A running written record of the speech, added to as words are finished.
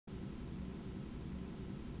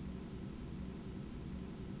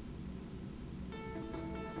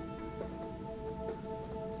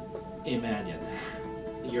Imagine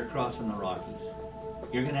you're crossing the Rockies.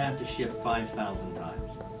 You're going to have to shift 5,000 times.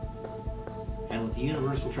 And with the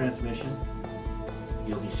universal transmission,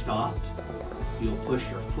 you'll be stopped, you'll push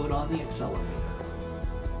your foot on the accelerator,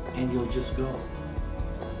 and you'll just go.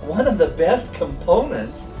 One of the best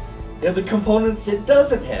components are the components it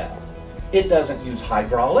doesn't have. It doesn't use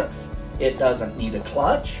hydraulics, it doesn't need a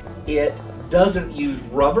clutch, it doesn't use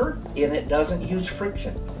rubber, and it doesn't use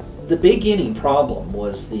friction. The beginning problem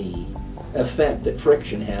was the effect that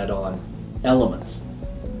friction had on elements.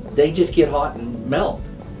 They just get hot and melt.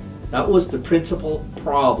 That was the principal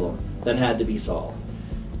problem that had to be solved.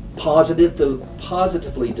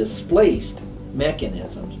 Positively displaced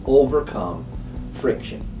mechanisms overcome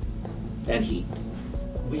friction and heat.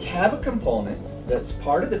 We have a component that's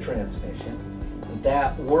part of the transmission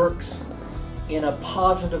that works in a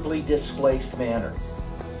positively displaced manner.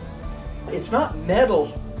 It's not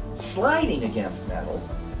metal sliding against metal,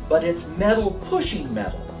 but it's metal pushing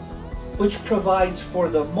metal, which provides for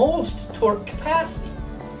the most torque capacity.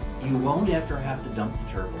 You won't ever have to dump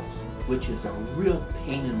the turbos, which is a real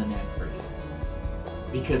pain in the neck for you.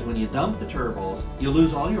 Because when you dump the turbos, you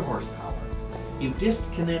lose all your horsepower. You've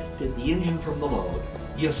disconnected the engine from the load.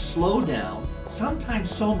 You slow down,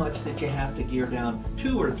 sometimes so much that you have to gear down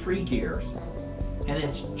 2 or 3 gears. And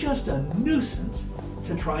it's just a nuisance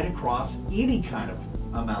to try to cross any kind of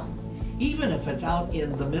a mountain, even if it's out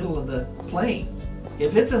in the middle of the plains.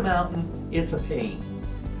 If it's a mountain, it's a pain.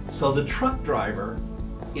 So the truck driver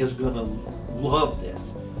is going to love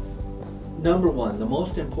this. Number one, the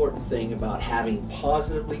most important thing about having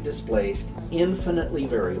positively displaced, infinitely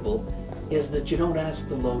variable, is that you don't ask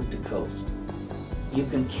the load to coast. You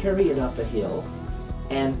can carry it up a hill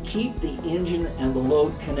and keep the engine and the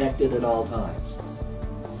load connected at all times.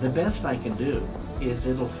 The best I can do is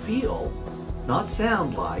it'll feel, not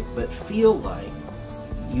sound like, but feel like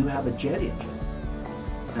you have a jet engine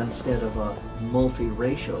instead of a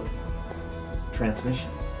multi-ratio transmission.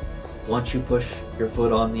 Once you push your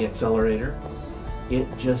foot on the accelerator, it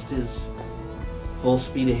just is full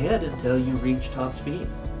speed ahead until you reach top speed.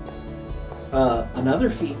 Another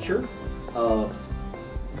feature of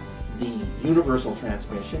the universal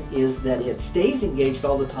transmission is that it stays engaged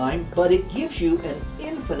all the time, but it gives you an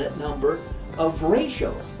infinite number of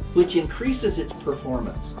ratios, which increases its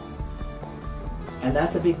performance. And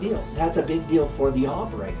that's a big deal. That's a big deal for the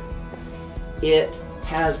operator. It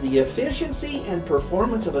has the efficiency and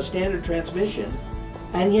performance of a standard transmission,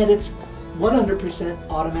 and yet it's 100%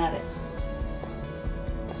 automatic.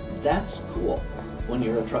 That's cool when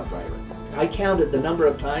you're a truck driver. I counted the number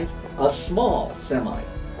of times a small semi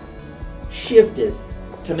shifted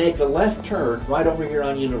to make a left turn right over here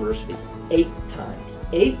on University. 8 times.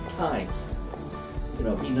 8 times. You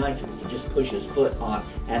know, it'd be nice if he could just push his foot on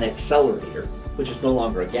an accelerator, which is no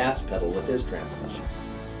longer a gas pedal with his transmission.